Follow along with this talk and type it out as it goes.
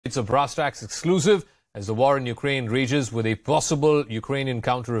It's a Brass Tacks exclusive as the war in Ukraine rages with a possible Ukrainian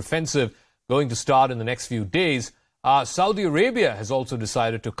counteroffensive going to start in the next few days. Saudi Arabia has also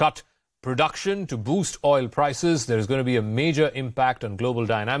decided to cut production to boost oil prices. There is going to be a major impact on global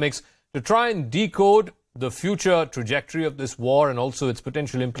dynamics. To try and decode the future trajectory of this war and also its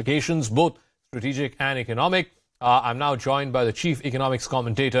potential implications, both strategic and economic, I'm now joined by the chief economics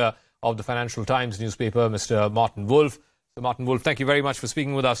commentator of the Financial Times newspaper, Mr. Martin Wolf. So, Martin Wolf, thank you very much for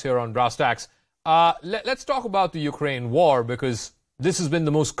speaking with us here on Brass Tacks. Let's talk about the Ukraine war, because this has been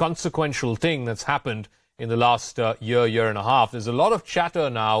the most consequential thing that's happened in the last year and a half. There's a lot of chatter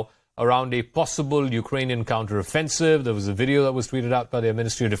now around a possible Ukrainian counteroffensive. There was a video that was tweeted out by the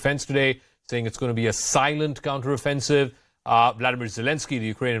Ministry of Defense today saying it's going to be a silent counteroffensive. Vladimir Zelensky, the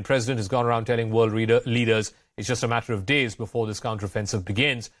Ukrainian president, has gone around telling world leaders it's just a matter of days before this counteroffensive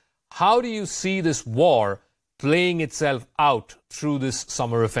begins. How do you see this war playing itself out through this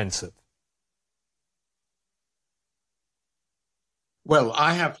summer offensive? Well,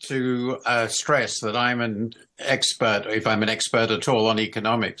 I have to stress that I'm an expert, if I'm an expert at all, on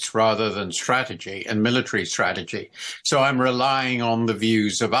economics rather than strategy and military strategy. So I'm relying on the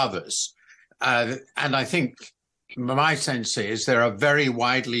views of others. And I think my sense is there are very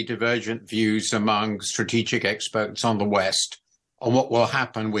widely divergent views among strategic experts on the West on what will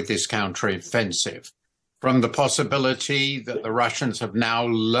happen with this counteroffensive. From the possibility that the Russians have now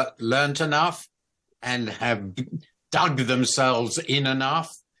learnt enough and have dug themselves in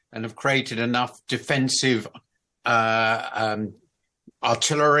enough and have created enough defensive artillery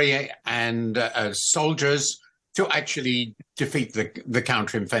and soldiers to actually defeat the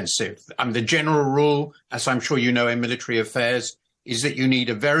counteroffensive. The general rule, as I'm sure you know in military affairs, is that you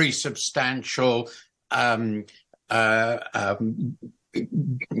need a very substantial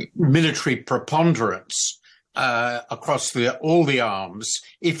military preponderance across all the arms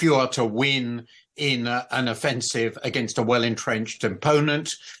if you are to win in an offensive against a well-entrenched opponent.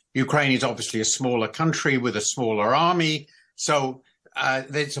 Ukraine is obviously a smaller country with a smaller army, so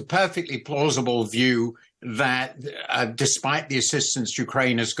there's a perfectly plausible view that despite the assistance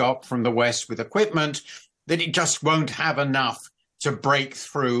Ukraine has got from the West with equipment, that it just won't have enough to break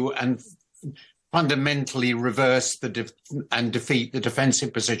through and fundamentally reverse and defeat the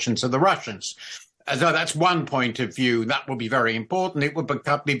defensive positions of the Russians. So that's one point of view. That will be very important. It would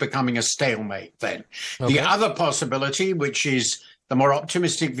be becoming a stalemate then. Okay. The other possibility, which is the more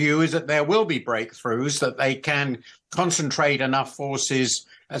optimistic view, is that there will be breakthroughs, that they can concentrate enough forces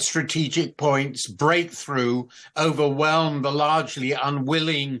at strategic points, break through, overwhelm the largely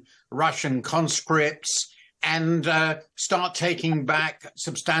unwilling Russian conscripts, and start taking back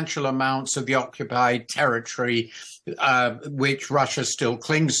substantial amounts of the occupied territory, which Russia still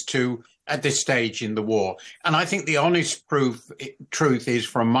clings to at this stage in the war. And I think the honest truth is,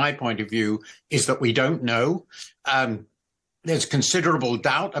 from my point of view, is that we don't know. There's considerable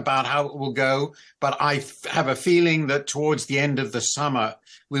doubt about how it will go, but I have a feeling that towards the end of the summer,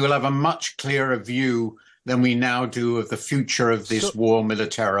 we will have a much clearer view than we now do of the future of this war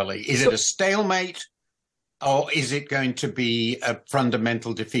militarily. Is it a stalemate, or is it going to be a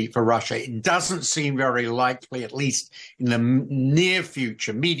fundamental defeat for Russia? It doesn't seem very likely, at least in the near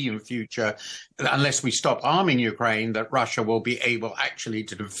future, medium future, unless we stop arming Ukraine, that Russia will be able actually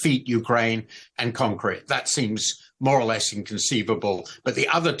to defeat Ukraine and conquer it. That seems more or less inconceivable. But the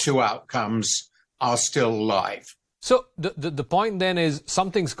other two outcomes are still live. So the point then is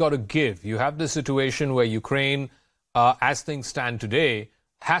something's got to give. You have this situation where Ukraine, as things stand today,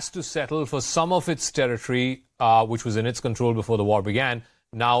 has to settle for some of its territory, which was in its control before the war began,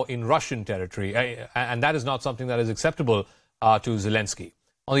 now in Russian territory. And that is not something that is acceptable to Zelensky.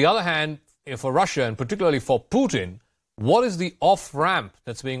 On the other hand, for Russia, and particularly for Putin, what is the off-ramp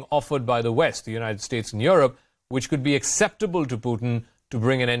that's being offered by the West, the United States and Europe, which could be acceptable to Putin to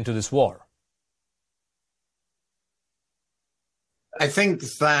bring an end to this war? I think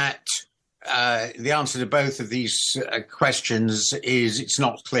that the answer to both of these questions is it's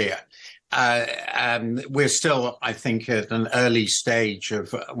not clear. We're still, I think, at an early stage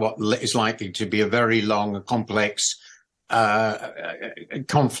of what is likely to be a very long and complex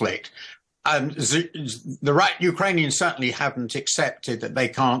conflict. The Ukrainians certainly haven't accepted that they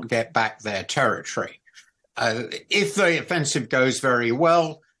can't get back their territory. If the offensive goes very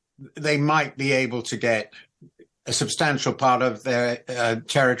well, they might be able to get a substantial part of their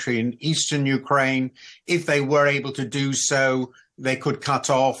territory in eastern Ukraine. If they were able to do so, they could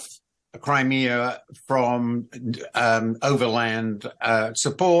cut off Crimea from overland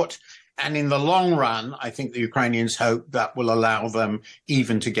support. And in the long run, I think the Ukrainians hope that will allow them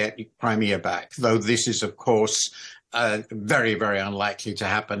even to get Crimea back, though this is, of course, very, very unlikely to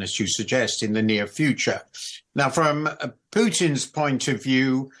happen, as you suggest, in the near future. Now, from Putin's point of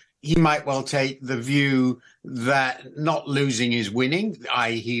view, he might well take the view that not losing is winning,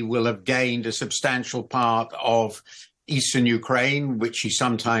 i.e. he will have gained a substantial part of eastern Ukraine, which he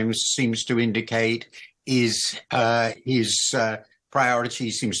sometimes seems to indicate is his priority.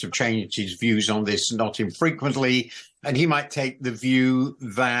 He seems to have changed his views on this not infrequently. And he might take the view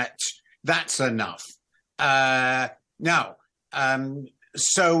that that's enough.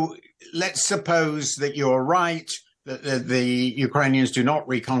 So let's suppose that you're right, that the Ukrainians do not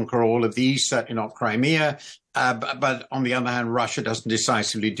reconquer all of the east, certainly not Crimea. But on the other hand, Russia doesn't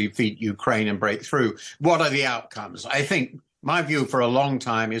decisively defeat Ukraine and break through. What are the outcomes? I think my view for a long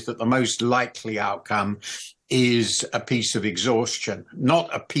time is that the most likely outcome is a peace of exhaustion,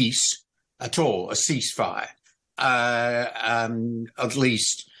 not a peace at all, a ceasefire. At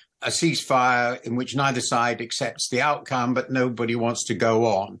least a ceasefire in which neither side accepts the outcome, but nobody wants to go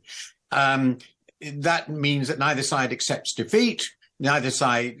on. That means that neither side accepts defeat. Neither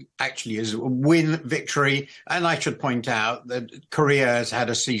side actually is win victory. And I should point out that Korea has had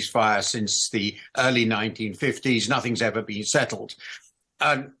a ceasefire since the early 1950s. Nothing's ever been settled.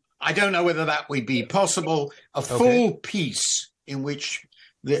 I don't know whether that would be possible. A full peace in which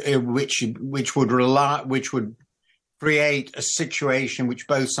would create a situation which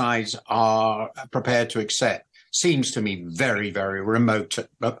both sides are prepared to accept seems to me very, very remote at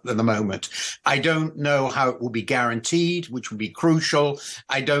the moment. I don't know how it will be guaranteed, which would be crucial.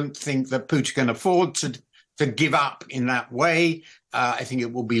 I don't think that Putin can afford to give up in that way. I think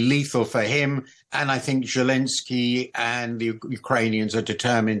it will be lethal for him. And I think Zelensky and the Ukrainians are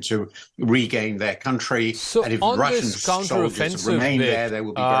determined to regain their country. So and if on Russian this soldiers remain there, they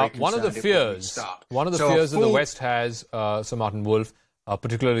will be very concerned. One of the fears that the West has, Sir Martin Wolf,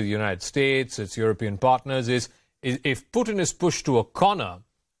 particularly the United States, its European partners, is if Putin is pushed to a corner,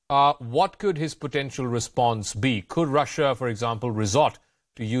 what could his potential response be? Could Russia, for example, resort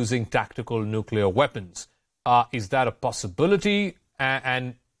to using tactical nuclear weapons? Is that a possibility?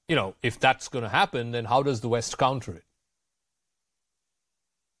 And you know, if that's going to happen, then how does the West counter it?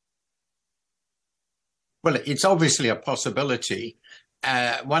 Well, it's obviously a possibility.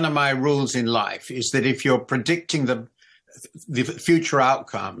 One of my rules in life is that if you're predicting the future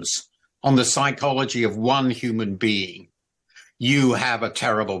outcomes on the psychology of one human being, you have a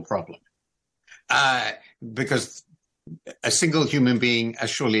terrible problem. Because a single human being,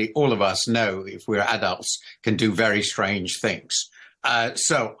 as surely all of us know, if we're adults, can do very strange things.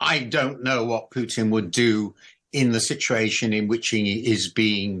 So I don't know what Putin would do in the situation in which he is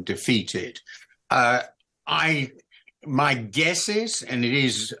being defeated. My guess is, and it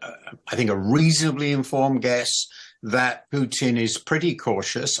is, I think, a reasonably informed guess, that Putin is pretty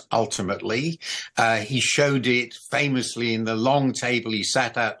cautious, ultimately. He showed it famously in the long table he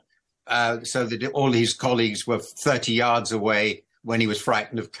sat at, so that all his colleagues were 30 yards away when he was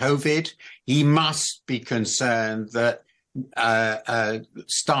frightened of COVID. He must be concerned that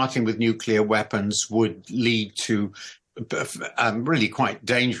starting with nuclear weapons would lead to really quite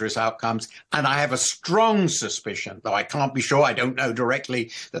dangerous outcomes. And I have a strong suspicion, though I can't be sure, I don't know directly,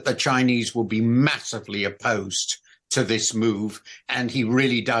 that the Chinese will be massively opposed to this move, and he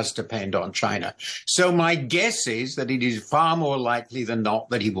really does depend on China. So my guess is that it is far more likely than not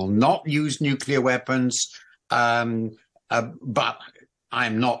that he will not use nuclear weapons, but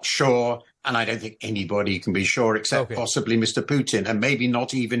I'm not sure, and I don't think anybody can be sure except possibly Mr. Putin, and maybe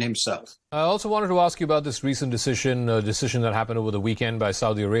not even himself. I also wanted to ask you about this recent decision that happened over the weekend by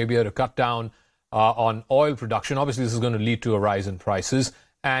Saudi Arabia to cut down on oil production. Obviously, this is going to lead to a rise in prices.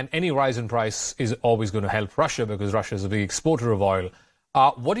 And any rise in price is always going to help Russia because Russia is a big exporter of oil.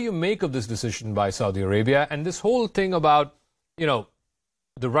 What do you make of this decision by Saudi Arabia and this whole thing about, you know,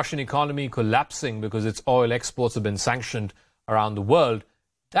 the Russian economy collapsing because its oil exports have been sanctioned around the world?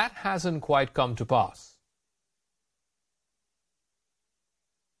 That hasn't quite come to pass.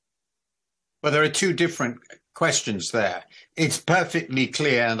 Well, there are two different questions there. It's perfectly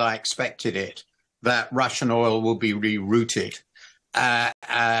clear, and I expected it, that Russian oil will be rerouted.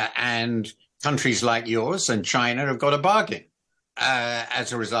 And countries like yours and China have got a bargain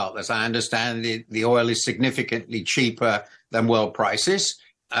as a result. As I understand it, the oil is significantly cheaper than world prices,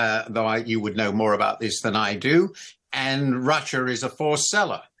 though you would know more about this than I do. And Russia is a forced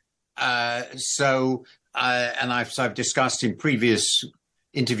seller. And I've discussed in previous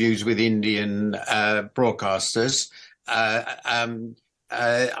interviews with Indian broadcasters,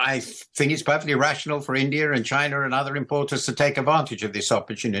 I think it's perfectly rational for India and China and other importers to take advantage of this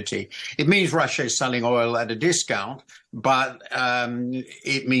opportunity. It means Russia is selling oil at a discount, but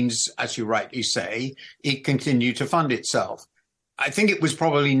it means, as you rightly say, it continue to fund itself. I think it was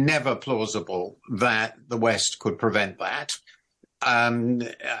probably never plausible that the West could prevent that.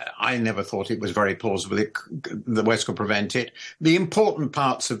 I never thought it was very plausible the West could prevent it. The important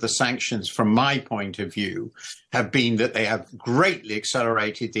parts of the sanctions, from my point of view, have been that they have greatly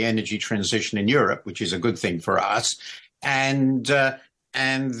accelerated the energy transition in Europe, which is a good thing for us. And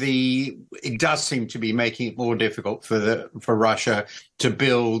it does seem to be making it more difficult for Russia to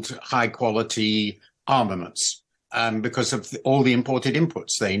build high quality armaments. Because of all the imported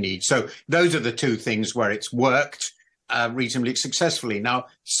inputs they need. So those are the two things where it's worked reasonably successfully. Now,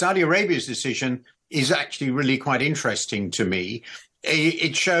 Saudi Arabia's decision is actually really quite interesting to me.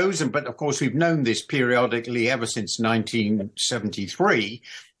 It shows, but of course we've known this periodically ever since 1973,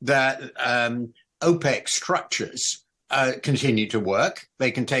 that OPEC structures continue to work.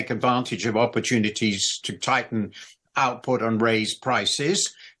 They can take advantage of opportunities to tighten output and raise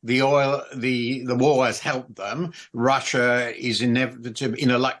prices. The war has helped them. Russia is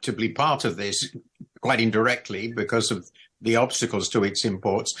ineluctably part of this, quite indirectly, because of the obstacles to its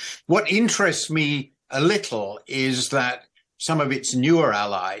imports. What interests me a little is that some of its newer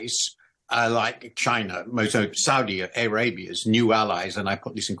allies, like China, most of Saudi Arabia's new allies, and I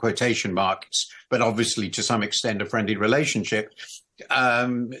put this in quotation marks, but obviously to some extent a friendly relationship,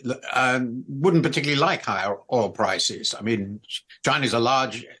 wouldn't particularly like higher oil prices. I mean, China's a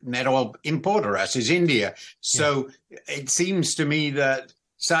large net oil importer, as is India. So it seems to me that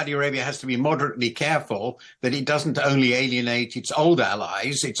Saudi Arabia has to be moderately careful that it doesn't only alienate its old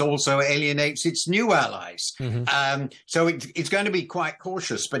allies, it also alienates its new allies. Mm-hmm. So it's going to be quite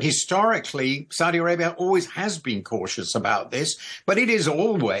cautious. But historically, Saudi Arabia always has been cautious about this, but it is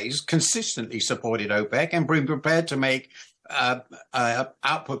always consistently supported OPEC and been prepared to make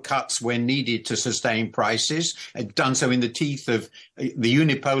output cuts when needed to sustain prices. It's done so in the teeth of the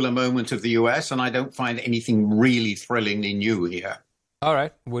unipolar moment of the US, and I don't find anything really thrillingly new here. All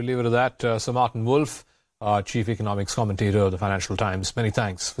right, we'll leave it at that. Sir Martin Wolf, Chief Economics Commentator of the Financial Times, many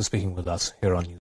thanks for speaking with us here on News.